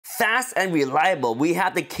fast and reliable. We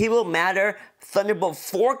have the Cable Matter Thunderbolt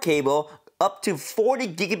 4 cable up to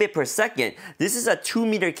 40 gigabit per second. This is a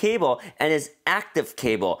 2-meter cable and is active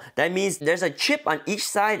cable. That means there's a chip on each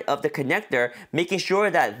side of the connector making sure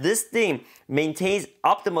that this thing maintains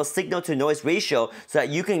optimal signal to noise ratio so that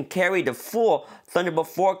you can carry the full Thunderbolt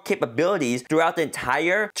 4 capabilities throughout the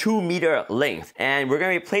entire 2-meter length. And we're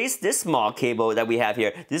going to replace this small cable that we have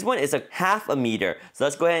here. This one is a 1/2 meter. So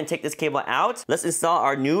let's go ahead and take this cable out. Let's install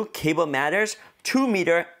our new Cable Matters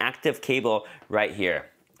 2-meter active cable right here.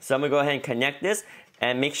 So I'm going to go ahead and connect this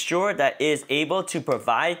and make sure that it is able to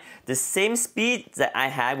provide the same speed that I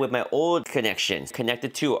had with my old connections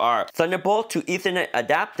connected to our Thunderbolt to Ethernet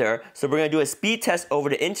adapter. So we're going to do a speed test over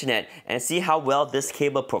the internet and see how well this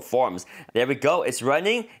cable performs. There we go, it's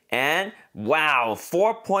running, and wow,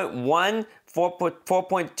 4.1,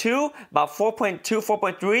 4.2, about 4.2,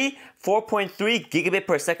 4.3, 4.3 gigabit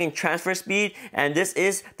per second transfer speed, and this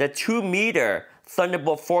is the 2-meter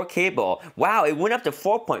Thunderbolt 4 cable. Wow, it went up to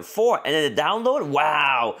 4.4, and then the download,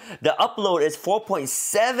 wow, the upload is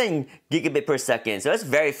 4.7 gigabit per second, so that's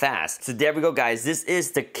very fast. So there we go, guys. This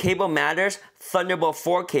is the Cable Matters Thunderbolt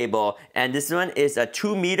 4 cable, and this one is a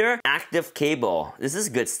 2-meter active cable. This is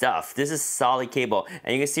good stuff. This is solid cable,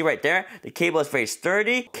 and you can see right there, the cable is very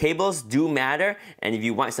sturdy. Cables do matter, and if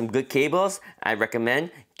you want some good cables, I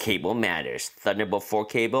recommend Cable Matters Thunderbolt 4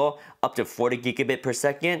 cable up to 40 gigabit per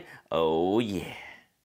second. Oh yeah.